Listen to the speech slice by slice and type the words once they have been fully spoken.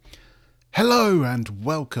Hello and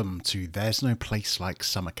welcome to There's No Place Like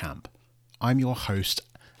Summer Camp. I'm your host,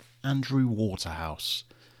 Andrew Waterhouse,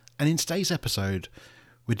 and in today's episode,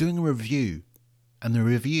 we're doing a review, and the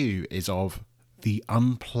review is of The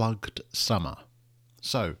Unplugged Summer.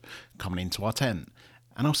 So, come on into our tent,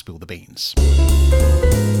 and I'll spill the beans.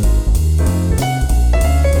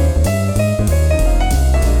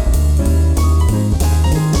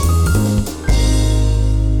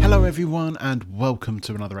 Hello everyone and welcome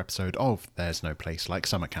to another episode of There's No Place Like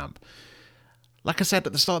Summer Camp. Like I said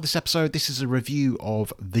at the start of this episode, this is a review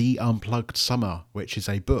of The Unplugged Summer, which is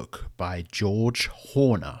a book by George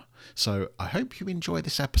Horner. So I hope you enjoy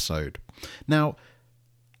this episode. Now,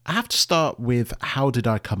 I have to start with how did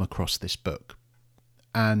I come across this book?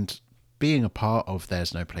 And being a part of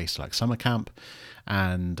There's No Place Like Summer Camp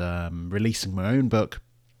and releasing my own book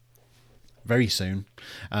very soon,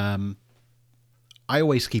 I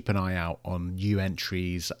always keep an eye out on new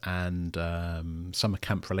entries and summer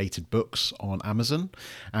camp related books on Amazon,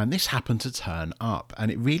 and this happened to turn up, and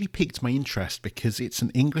it really piqued my interest because it's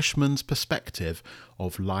an Englishman's perspective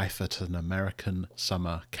of life at an American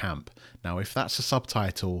summer camp. Now, if that's a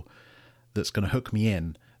subtitle that's going to hook me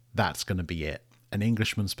in, that's going to be it. An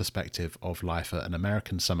Englishman's perspective of life at an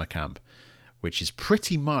American summer camp, which is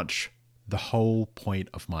pretty much the whole point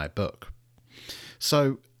of my book.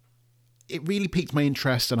 So it really piqued my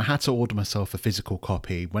interest, and I had to order myself a physical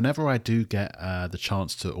copy. Whenever I do get the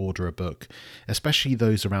chance to order a book, especially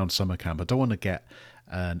those around summer camp, I don't want to get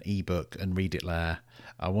an ebook and read it there.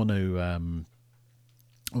 I want to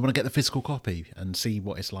get the physical copy and see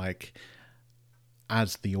what it's like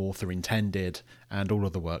as the author intended and all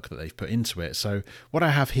of the work that they've put into it. So what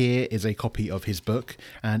I have here is a copy of his book,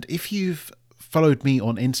 and if you've followed me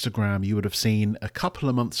on Instagram, you would have seen a couple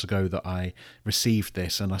of months ago that I received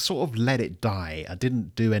this, and I sort of let it die. I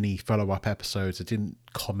didn't do any follow-up episodes. I didn't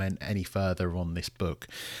comment any further on this book.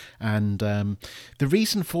 And the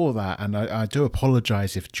reason for that, and I do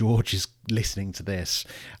apologize if George is listening to this,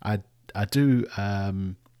 I didn't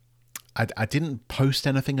post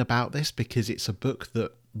anything about this because it's a book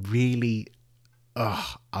that really,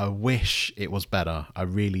 I wish it was better. I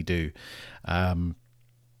really do.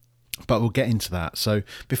 But we'll get into that. So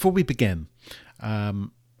before we begin, I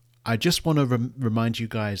just want to remind you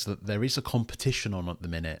guys that there is a competition on at the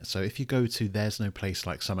minute. So if you go to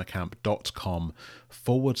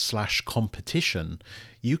there'snoplacelikesummercamp.com/competition,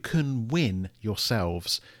 you can win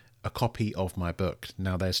yourselves a copy of my book.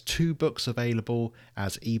 Now, there's 2 books available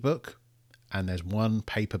as ebook, and there's 1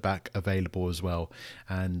 paperback available as well.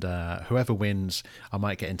 And whoever wins, I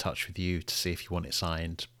might get in touch with you to see if you want it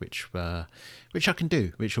signed, which I can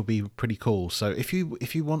do, which will be pretty cool. So if you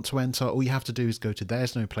want to enter, all you have to do is go to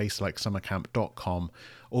there'snoplacelikesummercamp.com.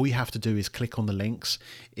 All you have to do is click on the links.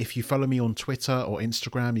 If you follow me on Twitter or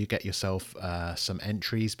Instagram, you get yourself some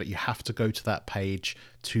entries, but you have to go to that page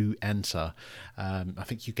to enter. I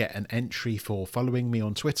think you get an entry for following me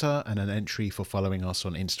on Twitter and an entry for following us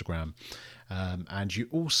on Instagram. And you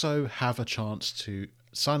also have a chance to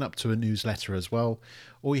sign up to a newsletter as well.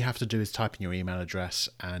 All you have to do is type in your email address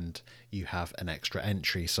and you have an extra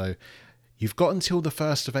entry. So you've got until the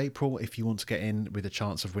 1st of April if you want to get in with a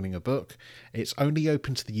chance of winning a book. It's only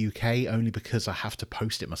open to the UK only because I have to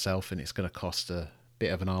post it myself, and it's going to cost a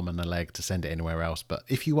bit of an arm and a leg to send it anywhere else. But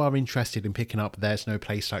if you are interested in picking up There's No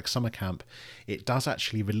Place Like Summer Camp, it does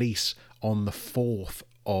actually release on the 4th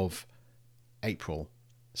of April.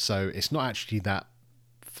 So it's not actually that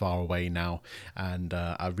far away now, and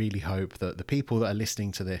I really hope that the people that are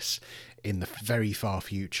listening to this in the very far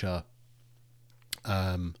future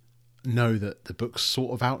know that the book's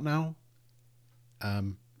sort of out now.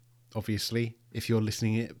 Obviously, if you're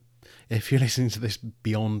listening to this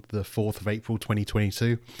beyond the 4th of April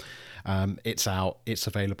 2022, it's out, it's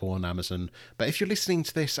available on Amazon. But if you're listening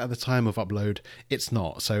to this at the time of upload, it's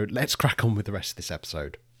not. So let's crack on with the rest of this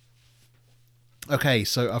episode. Okay,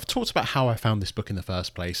 so I've talked about how I found this book in the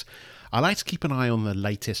first place. I like to keep an eye on the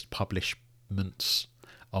latest publishments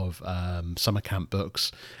of summer camp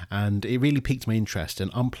books, and it really piqued my interest in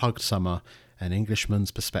Unplugged Summer, An Englishman's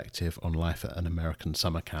Perspective on Life at an American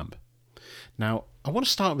Summer Camp. Now, I want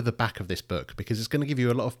to start with the back of this book because it's going to give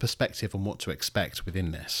you a lot of perspective on what to expect within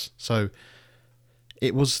this. So,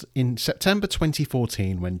 it was in September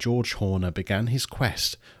 2014 when George Horner began his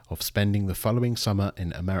quest of spending the following summer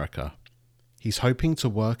in America. He's hoping to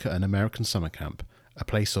work at an American summer camp, a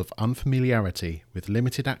place of unfamiliarity with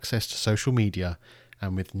limited access to social media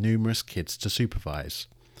and with numerous kids to supervise.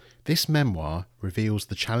 This memoir reveals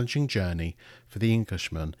the challenging journey for the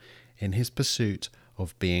Englishman in his pursuit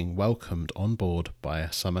of being welcomed on board by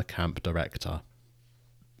a summer camp director.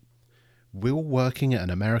 Will working at an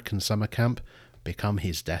American summer camp become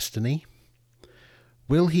his destiny?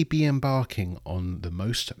 Will he be embarking on the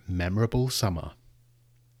most memorable summer?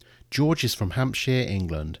 George is from Hampshire,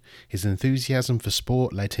 England. His enthusiasm for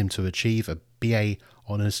sport led him to achieve a BA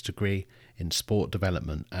Honours degree in sport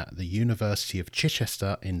development at the University of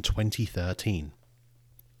Chichester in 2013.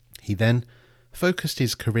 He then focused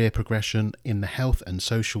his career progression in the health and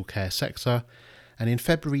social care sector, and in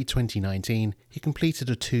February 2019 he completed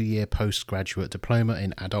a 2-year postgraduate diploma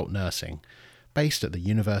in adult nursing, based at the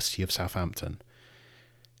University of Southampton.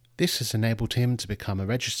 This has enabled him to become a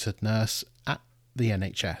registered nurse at the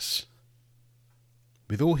NHS.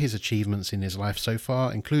 With all his achievements in his life so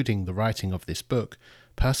far, including the writing of this book,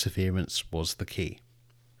 perseverance was the key.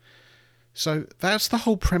 So that's the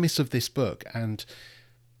whole premise of this book, and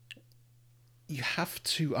you have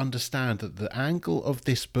to understand that the angle of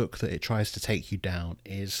this book that it tries to take you down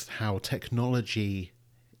is how technology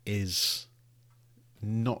is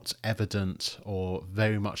not evident or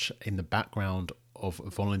very much in the background of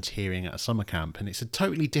volunteering at a summer camp, and it's a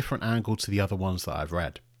totally different angle to the other ones that I've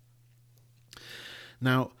read.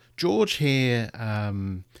 Now, George here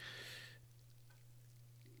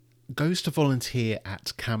goes to volunteer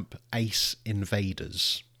at Camp Ace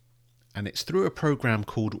Invaders, and it's through a program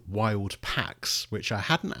called Wild Packs, which I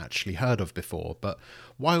hadn't actually heard of before, but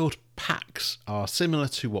Wild Packs are similar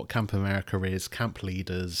to what Camp America is, Camp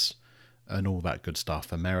Leaders, and all that good stuff,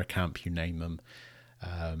 AmeriCamp, you name them.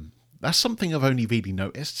 That's something I've only really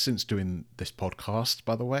noticed since doing this podcast,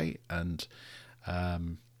 by the way, and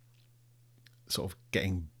sort of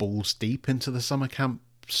getting balls deep into the summer camp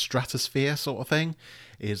stratosphere sort of thing,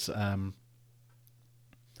 is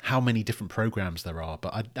how many different programs there are.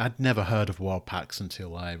 But I'd never heard of Wild Packs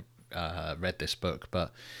until I read this book,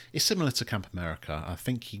 but it's similar to Camp America. I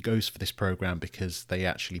think he goes for this program because they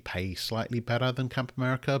actually pay slightly better than Camp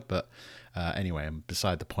America, but anyway, I'm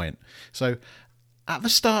beside the point. So at the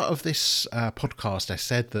start of this podcast, I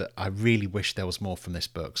said that I really wish there was more from this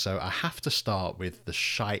book, so I have to start with the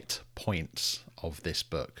shite points of this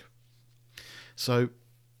book. So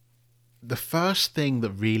the first thing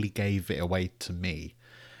that really gave it away to me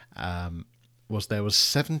was there was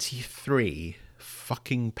 73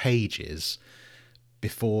 fucking pages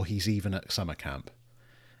before he's even at summer camp.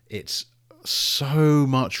 It's so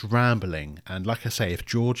much rambling, and like I say, if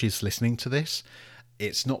George is listening to this,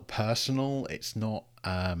 it's not personal, it's not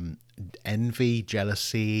envy,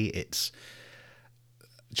 jealousy, it's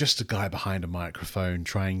just a guy behind a microphone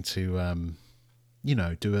trying to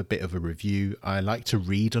do a bit of a review. I like to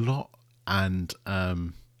read a lot, and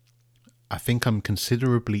I think I'm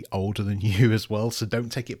considerably older than you as well, so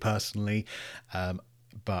don't take it personally,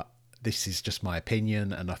 but this is just my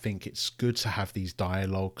opinion, and I think it's good to have these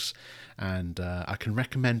dialogues, and I can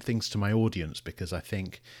recommend things to my audience because I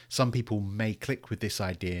think some people may click with this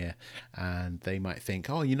idea and they might think,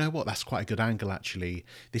 oh, you know what, that's quite a good angle actually.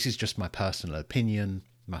 This is just my personal opinion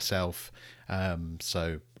myself,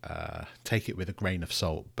 so take it with a grain of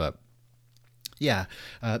salt. But yeah,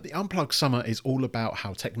 the Unplugged Summer is all about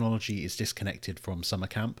how technology is disconnected from summer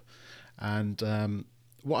camp, and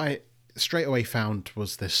what I straight away found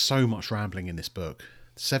was there's so much rambling in this book.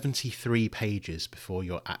 73 pages before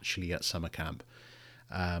you're actually at summer camp.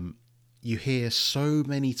 You hear so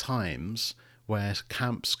many times where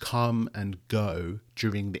camps come and go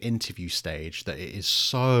during the interview stage that it is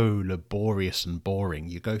so laborious and boring.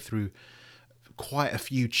 You go through quite a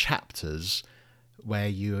few chapters where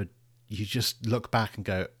you just look back and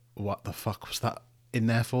go, what the fuck was that in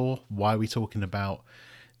there for? Why are we talking about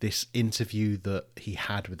this interview that he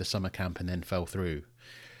had with the summer camp and then fell through?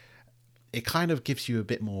 It kind of gives you a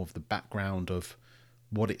bit more of the background of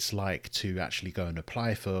what it's like to actually go and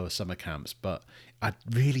apply for summer camps, but I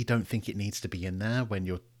really don't think it needs to be in there when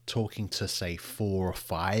you're talking to, say, 4 or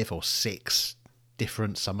 5 or 6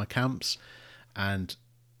 different summer camps, and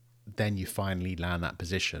then you finally land that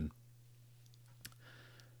position.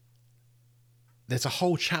 There's a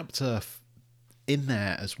whole chapter in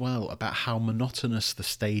there as well about how monotonous the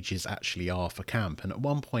stages actually are for camp, and at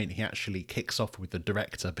one point he actually kicks off with the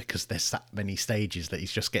director because there's that many stages that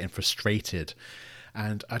he's just getting frustrated,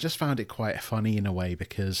 and I just found it quite funny in a way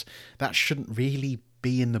because that shouldn't really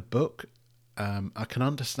be in the book. I can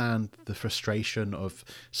understand the frustration of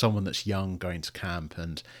someone that's young going to camp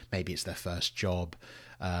and maybe it's their first job,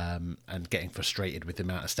 and getting frustrated with the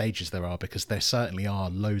amount of stages there are, because there certainly are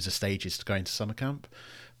loads of stages to go into summer camp.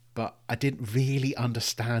 But I didn't really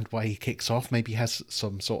understand why he kicks off. Maybe he has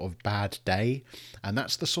some sort of bad day. And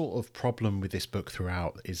that's the sort of problem with this book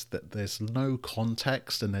throughout, is that there's no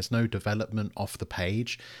context and there's no development off the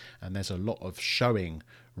page. And there's a lot of showing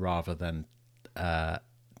rather than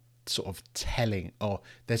sort of telling, or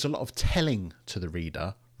there's a lot of telling to the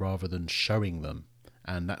reader rather than showing them.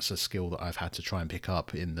 And that's a skill that I've had to try and pick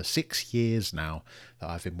up in the 6 years now that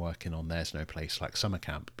I've been working on There's No Place Like Summer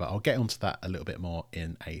Camp. But I'll get onto that a little bit more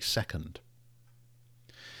in a second.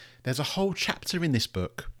 There's a whole chapter in this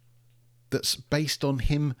book that's based on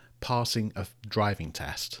him passing a driving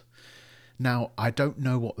test. Now, I don't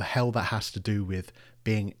know what the hell that has to do with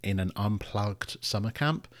being in an unplugged summer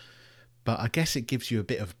camp, but I guess it gives you a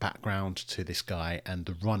bit of background to this guy and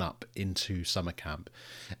the run-up into summer camp.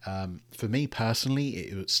 For me personally,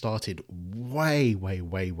 it started way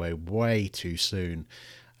too soon,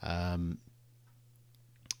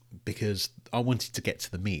 because I wanted to get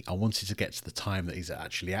to the meat. I wanted to get to the time that he's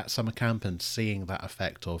actually at summer camp and seeing that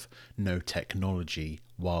effect of no technology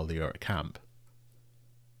while you're at camp.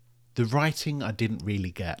 The writing I didn't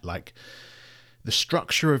really get. Like, the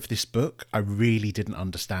structure of this book I really didn't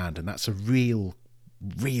understand, and that's a real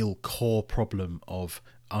core problem of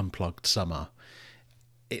Unplugged Summer.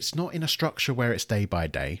 It's not in a structure where it's day by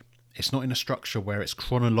day. It's not in a structure where it's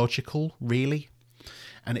chronological, really.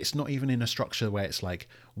 And it's not even in a structure where it's like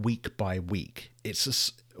week by week.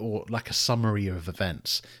 Or like a summary of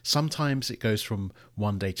events. Sometimes it goes from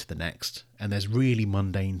one day to the next, and there's really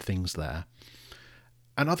mundane things there.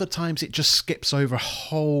 And other times it just skips over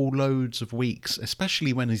whole loads of weeks,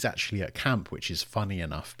 especially when he's actually at camp, which is funny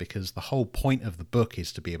enough because the whole point of the book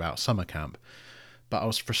is to be about summer camp. But I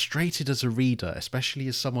was frustrated as a reader, especially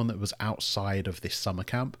as someone that was outside of this summer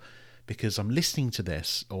camp, because I'm listening to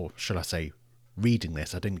this, or should I say reading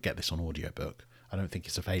this. I didn't get this on audiobook. I don't think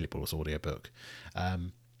it's available as audiobook.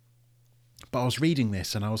 But I was reading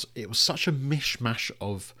this and it was such a mishmash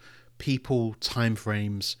of people,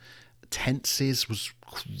 timeframes, tenses.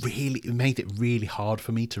 It made it really hard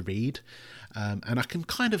for me to read. And I can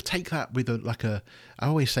kind of take that with I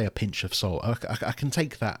always say a pinch of salt. I can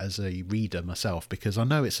take that as a reader myself because I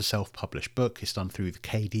know it's a self-published book. It's done through the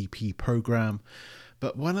KDP program.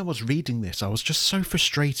 But when I was reading this, I was just so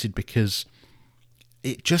frustrated because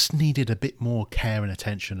it just needed a bit more care and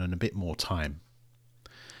attention and a bit more time.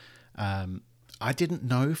 I didn't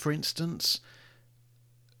know, for instance,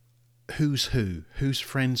 who's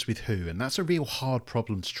friends with who, and that's a real hard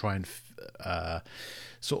problem to try and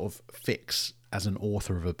sort of fix as an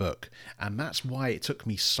author of a book, and that's why it took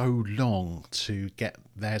me so long to get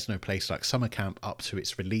There's No Place Like Summer Camp up to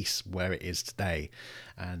its release where it is today,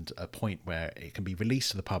 and a point where it can be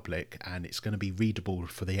released to the public and it's going to be readable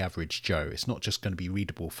for the average Joe. It's not just going to be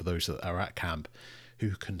readable for those that are at camp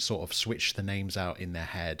who can sort of switch the names out in their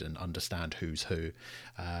head and understand who's who.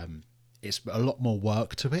 It's a lot more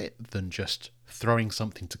work to it than just throwing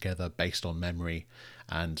something together based on memory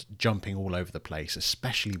and jumping all over the place,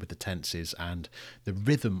 especially with the tenses and the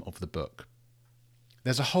rhythm of the book.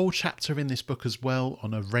 There's a whole chapter in this book as well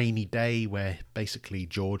on a rainy day where basically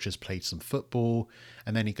George has played some football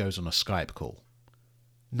and then he goes on a Skype call.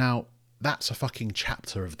 Now, that's a fucking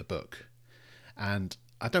chapter of the book. And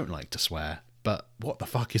I don't like to swear, but what the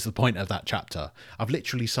fuck is the point of that chapter? I've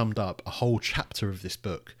literally summed up a whole chapter of this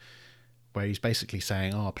book where he's basically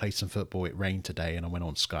saying, I played some football, it rained today, and I went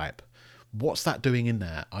on Skype. What's that doing in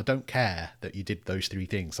there? I don't care that you did those three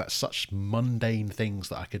things. That's such mundane things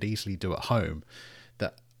that I could easily do at home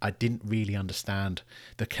that I didn't really understand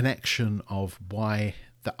the connection of why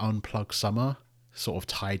the Unplugged Summer sort of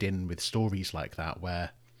tied in with stories like that,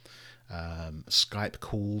 where Skype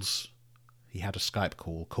calls, he had a Skype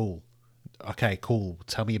call, cool. Okay, cool.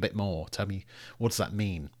 Tell me a bit more. Tell me, what does that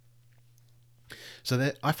mean?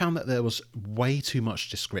 So I found that there was way too much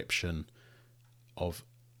description of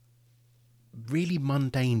really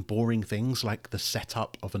mundane, boring things like the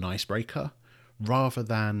setup of an icebreaker, rather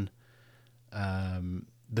than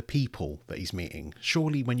the people that he's meeting.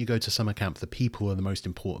 Surely when you go to summer camp, the people are the most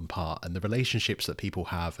important part, and the relationships that people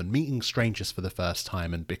have, and meeting strangers for the first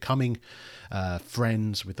time and becoming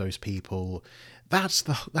friends with those people. That's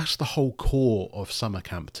the whole core of summer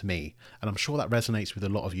camp to me, and I'm sure that resonates with a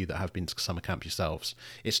lot of you that have been to summer camp yourselves.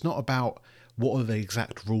 It's not about what are the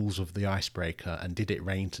exact rules of the icebreaker and did it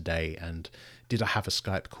rain today and did I have a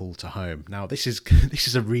Skype call to home. Now this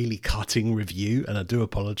is a really cutting review and I do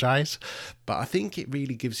apologise, but I think it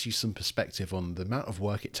really gives you some perspective on the amount of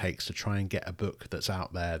work it takes to try and get a book that's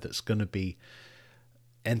out there that's going to be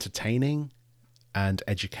entertaining and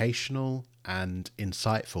educational and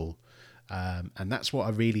insightful. And that's what I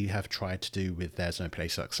really have tried to do with There's No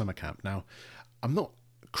Place Like Summer Camp. Now, I'm not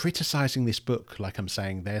criticising this book like I'm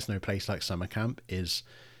saying There's No Place Like Summer Camp is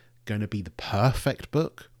going to be the perfect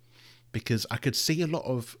book, because I could see a lot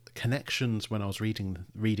of connections when I was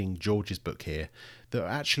reading George's book here that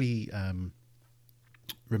actually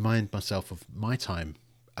remind myself of my time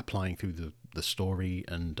applying through the story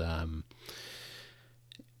and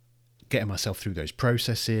getting myself through those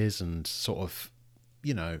processes, and sort of,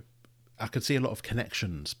 I could see a lot of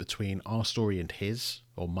connections between our story and his,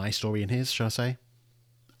 or my story and his, shall I say.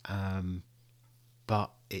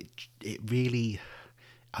 But it really,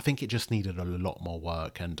 I think it just needed a lot more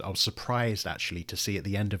work, and I was surprised actually to see at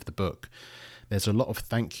the end of the book there's a lot of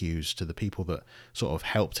thank yous to the people that sort of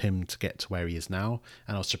helped him to get to where he is now,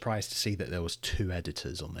 and I was surprised to see that there was 2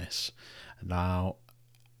 editors on this. Now,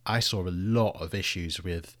 I saw a lot of issues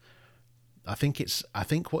with, I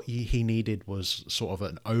think what he needed was sort of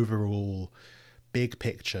an overall big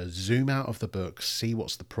picture, zoom out of the book, see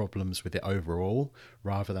what's the problems with it overall,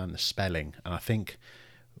 rather than the spelling. And I think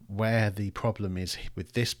where the problem is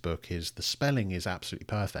with this book is the spelling is absolutely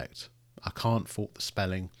perfect. I can't fault the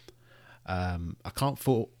spelling. I can't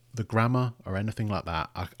fault the grammar or anything like that.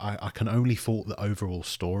 I can only fault the overall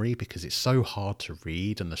story, because it's so hard to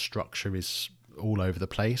read and the structure is all over the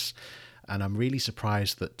place. And I'm really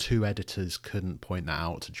surprised that 2 editors couldn't point that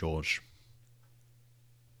out to George.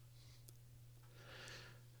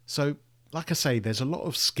 So, like I say, there's a lot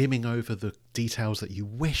of skimming over the details that you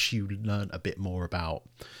wish you learned a bit more about.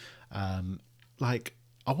 Like,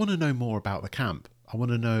 I want to know more about the camp. I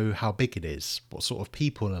want to know how big it is, what sort of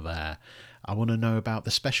people are there. I want to know about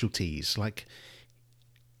the specialties. Like,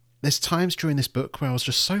 there's times during this book where I was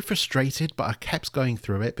just so frustrated, but I kept going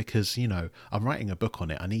through it because, I'm writing a book on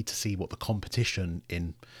it. I need to see what the competition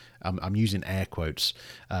in, I'm using air quotes,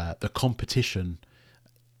 the competition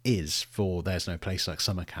is for There's No Place Like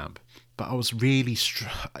Summer Camp. But I was really,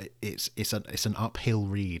 it's an uphill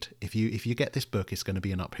read. If you get this book, it's going to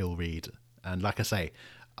be an uphill read. And like I say,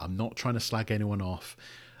 I'm not trying to slag anyone off.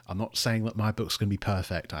 I'm not saying that my book's going to be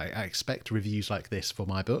perfect. I expect reviews like this for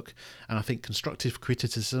my book. And I think constructive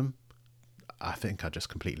criticism, I think I just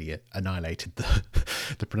completely annihilated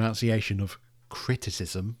the pronunciation of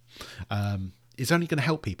criticism, is only going to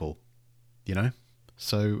help people,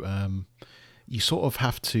 So you sort of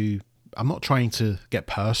have to, I'm not trying to get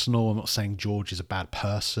personal. I'm not saying George is a bad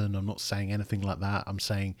person. I'm not saying anything like that. I'm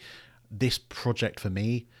saying this project for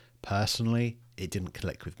me, personally, it didn't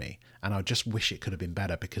click with me, and I just wish it could have been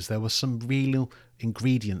better, because there were some real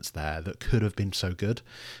ingredients there that could have been so good.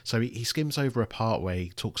 So he skims over a part where he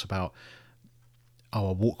talks about, I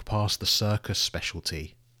walk past the circus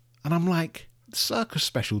specialty, and I'm like, circus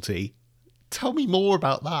specialty? Tell me more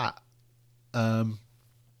about that. I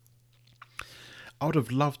would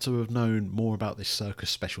have loved to have known more about this circus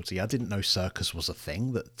specialty. I didn't know circus was a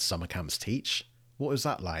thing that summer camps teach. What was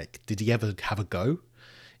that like? Did he ever have a go?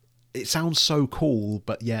 It sounds so cool,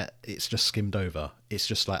 but yet it's just skimmed over. It's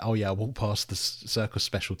just like, oh yeah, I walked past the circus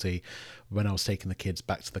specialty when I was taking the kids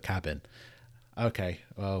back to the cabin. Okay,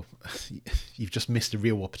 well, you've just missed a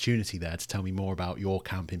real opportunity there to tell me more about your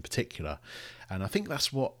camp in particular. And I think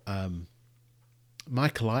that's what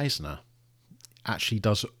Michael Eisner actually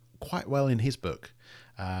does quite well in his book.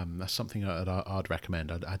 That's something I'd recommend.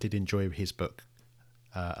 I did enjoy his book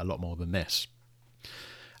a lot more than this.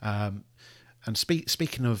 And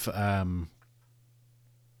speaking of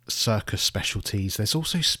circus specialties, there's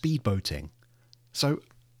also speedboating. So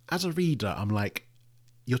as a reader, I'm like,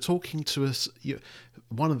 you're talking to us.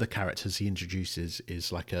 One of the characters he introduces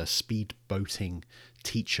is like a speedboating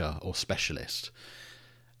teacher or specialist.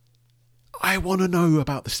 I want to know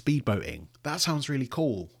about the speedboating. That sounds really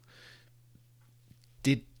cool.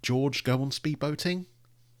 Did George go on speedboating?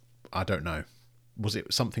 I don't know. Was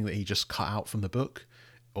it something that he just cut out from the book?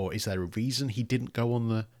 Or is there a reason he didn't go on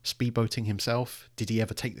the speedboating himself? Did he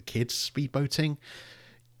ever take the kids speedboating?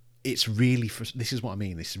 It's really, this is what I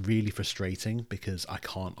mean. This is really frustrating because I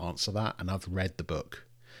can't answer that, and I've read the book.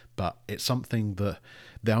 But it's something that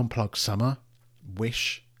the Unplugged Summer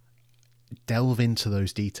wish delve into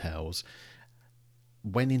those details,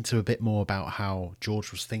 went into a bit more about how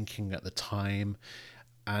George was thinking at the time.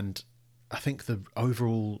 And I think the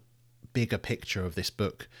overall bigger picture of this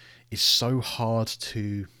book is so hard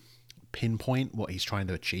to pinpoint what he's trying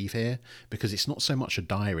to achieve here, because it's not so much a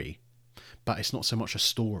diary, but it's not so much a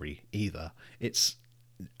story either. It's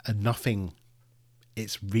a nothing.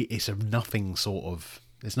 It's a nothing sort of.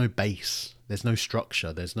 There's no base. There's no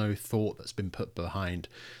structure. There's no thought that's been put behind.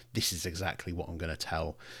 This is exactly what I'm going to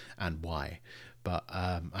tell and why. But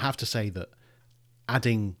I have to say that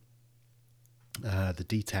adding the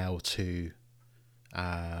detail to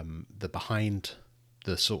the behind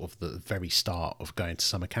the sort of the very start of going to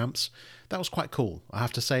summer camps, that was quite cool. I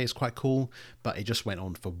have to say it's quite cool, but it just went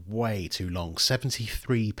on for way too long.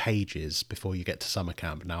 73 pages before you get to summer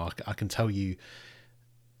camp. Now I can tell you,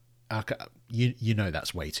 you know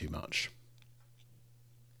that's way too much.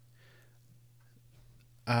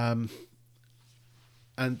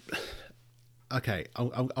 And okay,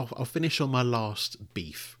 I'll finish on my last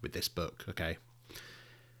beef with this book. Okay,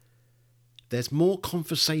 there's more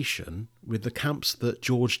conversation with the camps that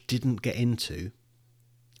George didn't get into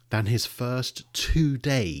than his first 2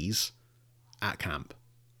 days at camp.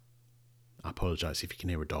 I apologise if you can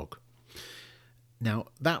hear a dog. Now,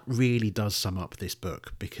 that really does sum up this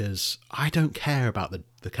book, because I don't care about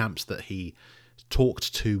the camps that he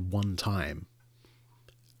talked to one time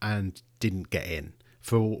and didn't get in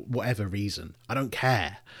for whatever reason. I don't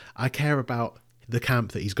care. I care about the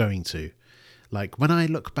camp that he's going to. Like, when I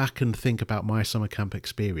look back and think about my summer camp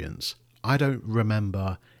experience, I don't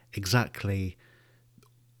remember exactly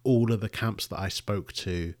all of the camps that I spoke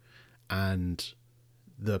to and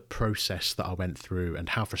the process that I went through and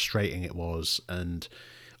how frustrating it was and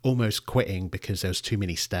almost quitting because there was too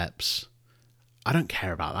many steps. I don't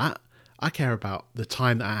care about that. I care about the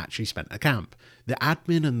time that I actually spent at camp. The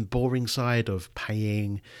admin and boring side of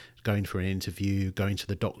paying, going for an interview, going to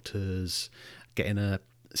the doctors, getting a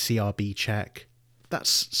CRB check.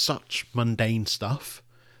 That's such mundane stuff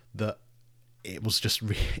that it was just,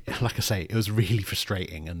 like I say, it was really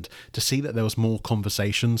frustrating. And to see that there was more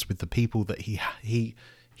conversations with the people that he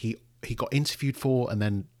got interviewed for and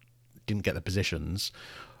then didn't get the positions,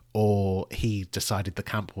 or he decided the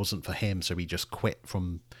camp wasn't for him, so he just quit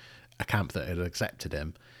from a camp that had accepted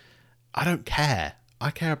him. I don't care.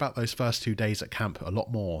 I care about those first 2 days at camp a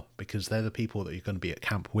lot more, because they're the people that you're going to be at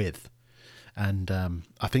camp with. And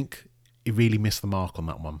I think he really missed the mark on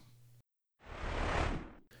that one.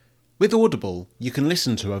 With Audible, you can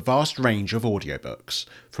listen to a vast range of audiobooks,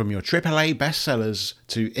 from your AAA bestsellers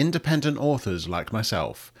to independent authors like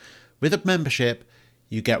myself. With a membership,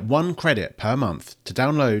 you get 1 credit per month to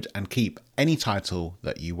download and keep any title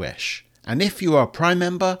that you wish. And if you are a Prime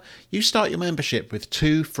member, you start your membership with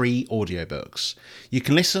 2 free audiobooks. You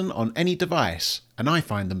can listen on any device, and I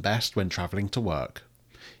find them best when travelling to work.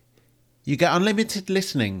 You get unlimited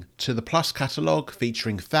listening to the Plus catalogue,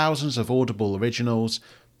 featuring thousands of Audible originals,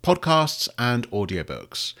 podcasts and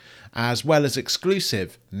audiobooks, as well as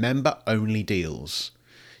exclusive member-only deals.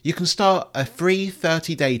 You can start a free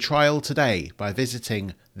 30-day trial today by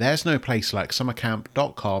visiting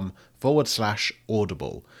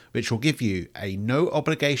there'snoplacelikesummercamp.com/audible, which will give you a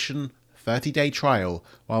no-obligation 30-day trial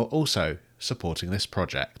while also supporting this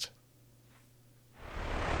project.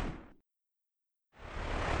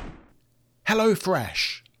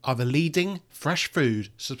 HelloFresh are the leading fresh food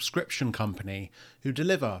subscription company who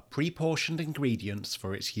deliver pre-portioned ingredients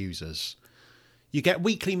for its users. You get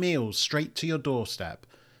weekly meals straight to your doorstep,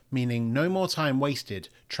 meaning no more time wasted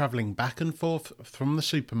travelling back and forth from the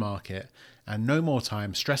supermarket and no more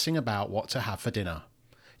time stressing about what to have for dinner.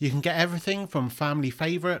 You can get everything from family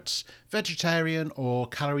favourites, vegetarian or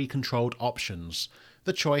calorie-controlled options.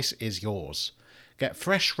 The choice is yours. Get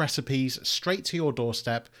fresh recipes straight to your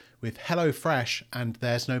doorstep with HelloFresh and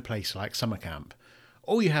There's No Place Like Summer Camp.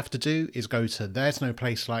 All you have to do is go to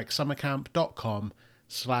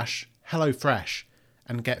there'snoplacelikesummercamp.com/HelloFresh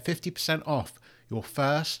and get 50% off your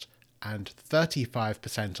first and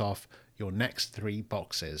 35% off your next 3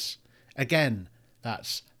 boxes. Again,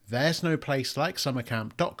 that's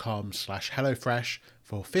there'snoplacelikesummercamp.com/HelloFresh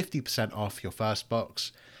for 50% off your first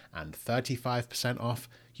box and 35% off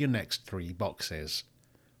your next 3 boxes.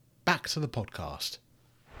 Back to the podcast.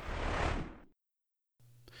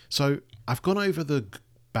 So I've gone over the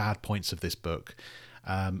bad points of this book.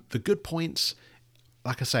 The good points,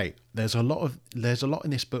 like I say, there's a lot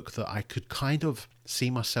in this book that I could kind of see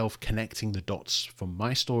myself connecting the dots from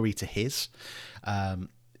my story to his.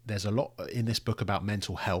 There's a lot in this book about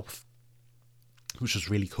mental health, which was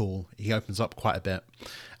really cool. He opens up quite a bit,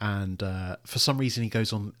 and for some reason he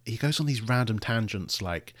goes on these random tangents,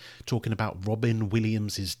 like talking about Robin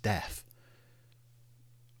Williams' death.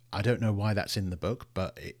 I don't know why that's in the book,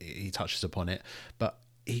 but he touches upon it. But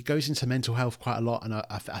he goes into mental health quite a lot, and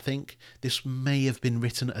I think this may have been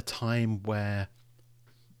written at a time where,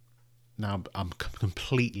 now I'm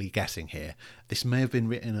completely guessing here, this may have been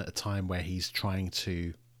written at a time where he's trying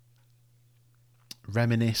to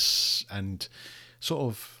reminisce and sort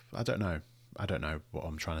of, I don't know what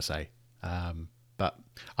I'm trying to say. But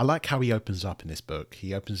I like how he opens up in this book.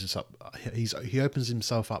 He opens himself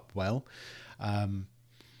up well.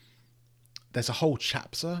 There's a whole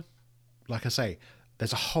chapter, like I say,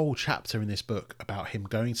 there's a whole chapter in this book about him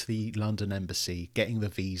going to the London embassy, getting the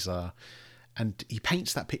visa, and he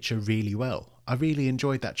paints that picture really well. I really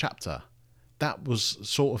enjoyed that chapter. That was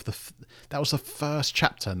the first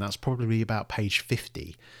chapter, and that's probably about page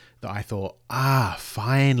 50, that I thought,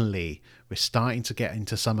 finally, we're starting to get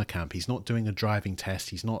into summer camp. He's not doing a driving test.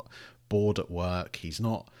 He's not bored at work. He's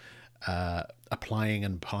not applying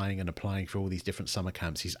for all these different summer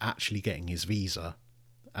camps. He's actually getting his visa.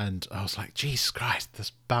 And I was like, Jesus Christ,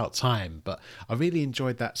 that's about time. But I really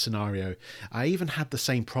enjoyed that scenario. I even had the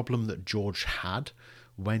same problem that George had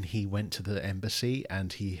when he went to the embassy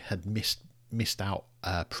and he had missed out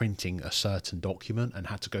printing a certain document and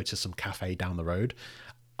had to go to some cafe down the road.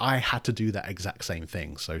 I had to do that exact same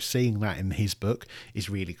thing. So seeing that in his book is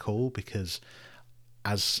really cool, because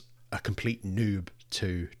as a complete noob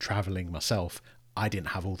to traveling myself, I didn't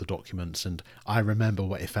have all the documents, and I remember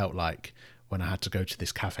what it felt like when I had to go to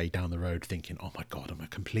this cafe down the road thinking, oh my God, I'm a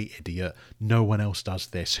complete idiot. No one else does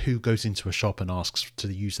this. Who goes into a shop and asks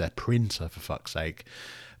to use their printer, for fuck's sake?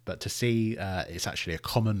 But to see it's actually a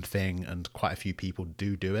common thing and quite a few people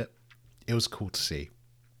do it, it was cool to see.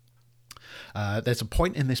 There's a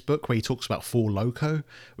point in this book where he talks about Four Loko,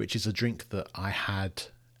 which is a drink that I had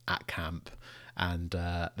at camp. And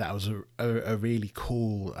that was a really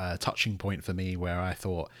cool touching point for me, where I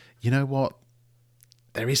thought, you know what?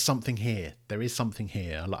 There is something here.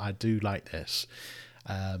 I do like this.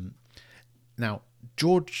 Now,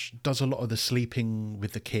 George does a lot of the sleeping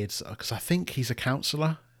with the kids, because I think he's a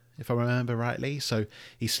counsellor, if I remember rightly. So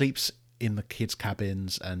he sleeps in the kids'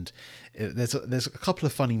 cabins, and there's a couple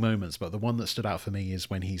of funny moments, but the one that stood out for me is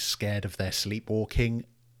when he's scared of their sleepwalking.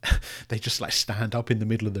 They just like stand up in the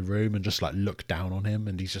middle of the room and just like look down on him,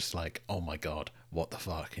 and he's just like, oh my God, what the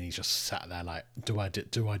fuck? And he's just sat there like, do I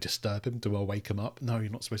disturb him? Do I wake him up? No,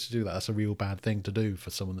 you're not supposed to do that. That's a real bad thing to do for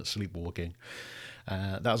someone that's sleepwalking.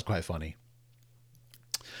 That was quite funny.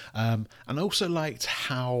 And I also liked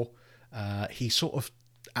how he sort of,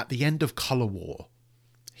 at the end of Colour War,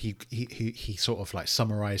 he sort of like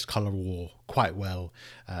summarized Colour War quite well,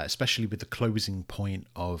 especially with the closing point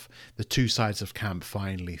of the two sides of camp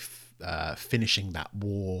finally finishing that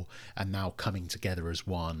war and now coming together as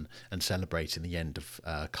one and celebrating the end of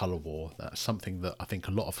Colour War. That's something that I think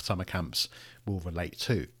a lot of summer camps will relate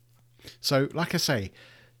to. So, like I say,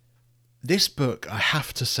 this book, I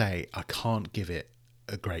have to say, I can't give it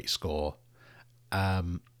a great score.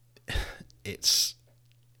 It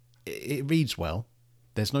reads well.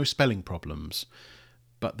 There's no spelling problems,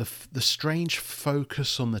 but the strange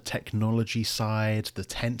focus on the technology side, the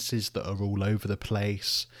tenses that are all over the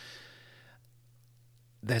place.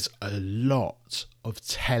 There's a lot of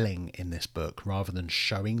telling in this book rather than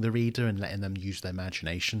showing the reader and letting them use their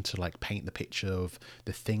imagination to like paint the picture of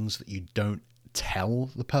the things that you don't tell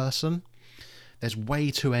the person. There's way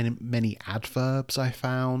too many adverbs, I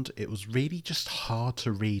found. It was really just hard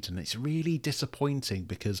to read, and it's really disappointing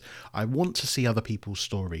because I want to see other people's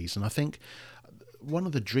stories. And I think one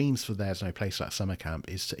of the dreams for There's No Place Like Summer Camp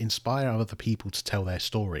is to inspire other people to tell their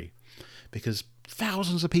story, because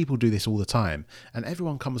thousands of people do this all the time, and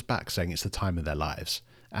everyone comes back saying it's the time of their lives.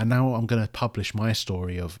 And now I'm going to publish my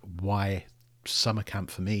story of why summer camp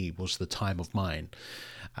for me was the time of mine.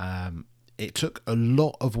 It took a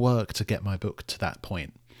lot of work to get my book to that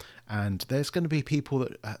point. And there's going to be people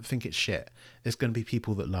that think it's shit. There's going to be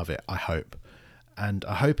people that love it, I hope. And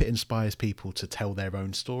I hope it inspires people to tell their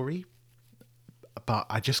own story. But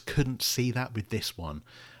I just couldn't see that with this one.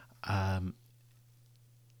 I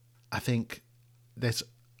think there's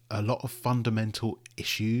a lot of fundamental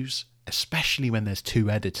issues, especially when there's two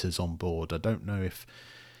editors on board. I don't know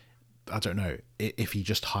if he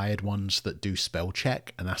just hired ones that do spell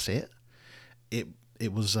check and that's it.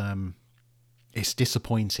 It was it's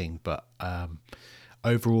disappointing, but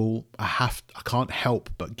overall I can't help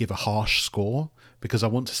but give a harsh score because I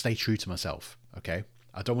want to stay true to myself. Okay,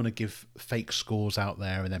 I don't want to give fake scores out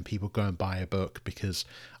there and then people go and buy a book because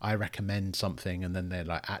I recommend something and then they're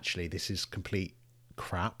like, actually this is complete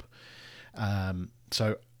crap.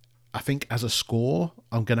 So I think as a score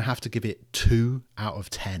I'm gonna have to give it 2 out of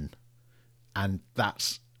 10, and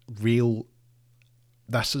that's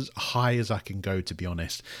as high as I can go, to be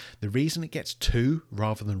honest. The reason it gets 2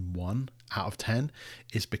 rather than 1 out of 10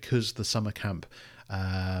 is because the summer camp,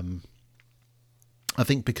 I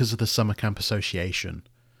think because of the summer camp association,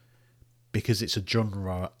 because it's a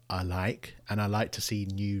genre I like, and I like to see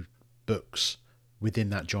new books within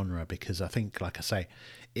that genre, because I think, like I say,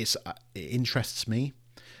 it interests me.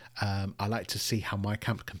 I like to see how my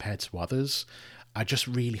camp compared to others. I just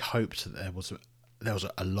really hoped that there was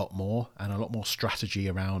a lot more and a lot more strategy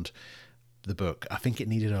around the book. I think it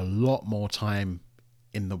needed a lot more time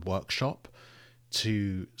in the workshop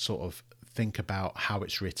to sort of think about how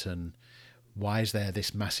it's written. Why is there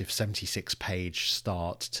this massive 76-page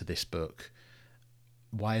start to this book?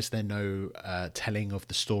 Why is there no telling of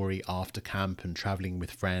the story after camp and traveling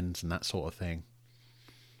with friends and that sort of thing?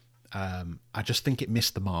 I just think it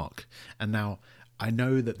missed the mark. And now I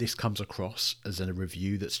know that this comes across as a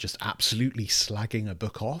review that's just absolutely slagging a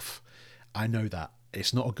book off. I know that.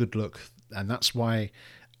 It's not a good look. And that's why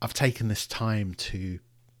I've taken this time to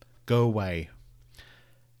go away,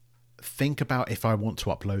 think about if I want to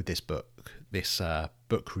upload this book,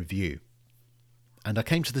 book review. And I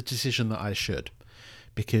came to the decision that I should,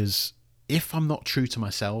 because if I'm not true to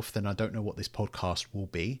myself, then I don't know what this podcast will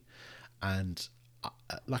be. And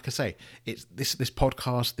like I say, it's this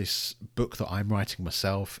podcast, this book that I'm writing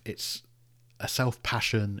myself, it's a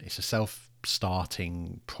self-passion, it's a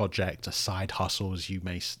self-starting project, a side hustle, as you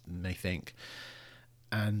may think.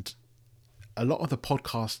 And a lot of the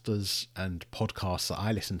podcasters and podcasts that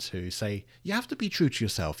I listen to say you have to be true to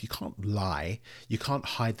yourself. You can't lie. You can't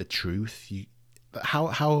hide the truth.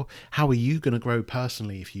 How are you going to grow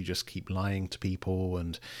personally if you just keep lying to people,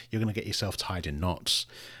 and you're going to get yourself tied in knots?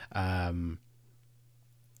 But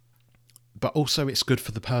also it's good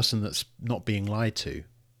for the person that's not being lied to,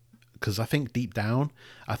 because I think deep down,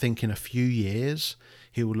 I think in a few years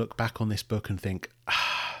he will look back on this book and think,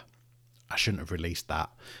 I shouldn't have released that,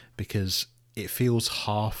 because it feels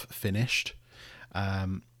half finished.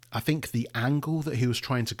 I think the angle that he was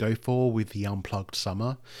trying to go for with the Unplugged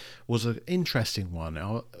Summer was an interesting one.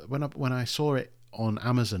 When I saw it on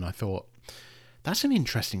Amazon, I thought, that's an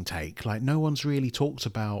interesting take. Like, no one's really talked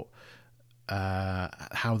about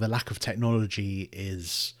how the lack of technology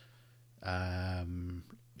is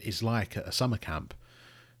like at a summer camp,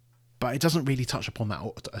 but it doesn't really touch upon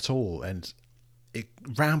that at all, and it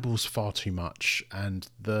rambles far too much. And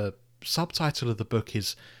the subtitle of the book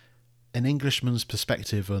is An Englishman's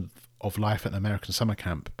Perspective of Life at an American Summer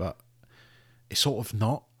Camp, but it's sort of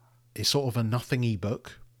not. It's sort of a nothing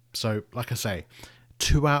ebook. So, like I say,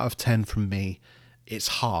 2 out of 10 from me. It's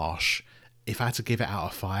harsh. If I had to give it out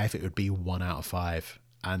of 5, it would be 1 out of 5.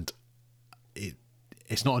 And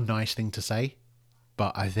it's not a nice thing to say,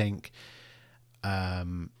 but I think,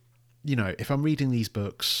 if I'm reading these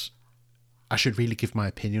books, I should really give my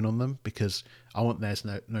opinion on them, because I want There's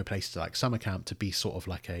No Place Like Summer Camp to be sort of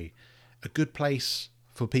like a good place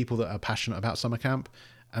for people that are passionate about summer camp,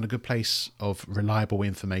 and a good place of reliable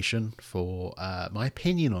information for my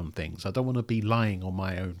opinion on things. I don't want to be lying on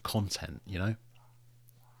my own content,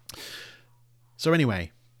 So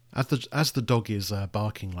anyway, as the dog is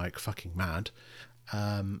barking like fucking mad,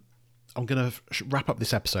 I'm going to wrap up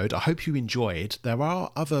this episode. I hope you enjoyed. There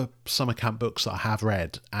are other summer camp books that I have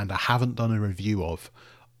read and I haven't done a review of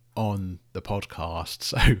on the podcast.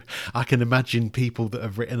 So I can imagine people that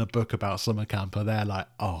have written a book about summer camp are there like,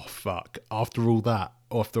 oh fuck, after all that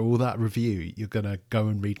review, you're going to go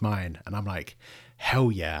and read mine. And I'm like,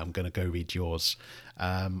 hell yeah, I'm going to go read yours.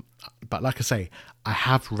 But like I say, I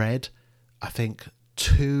have read, I think,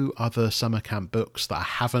 2 other summer camp books that I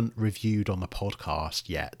haven't reviewed on the podcast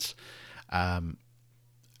yet.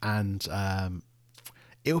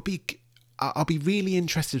 I'll be really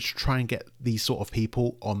interested to try and get these sort of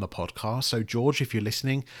people on the podcast. So George, if you're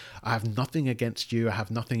listening, I have nothing against you. I have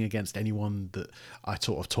nothing against anyone that I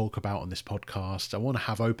sort of talk about on this podcast. I want to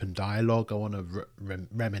have open dialogue. I want to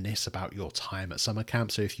reminisce about your time at summer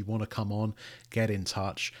camp. So if you want to come on, get in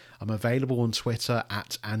touch. I'm available on Twitter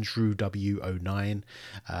at AndrewW09.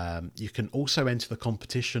 You can also enter the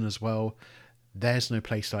competition as well. There's no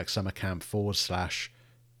place like summer camp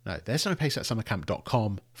there's no place at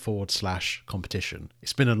summercamp.com/competition.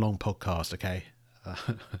 It's been a long podcast, okay?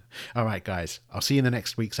 All right, guys. I'll see you in the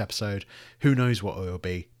next week's episode. Who knows what it will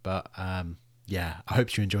be, but yeah, I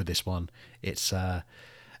hope you enjoyed this one. It's I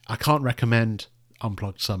can't recommend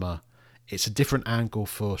Unplugged Summer. It's a different angle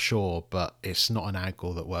for sure, but it's not an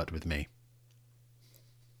angle that worked with me.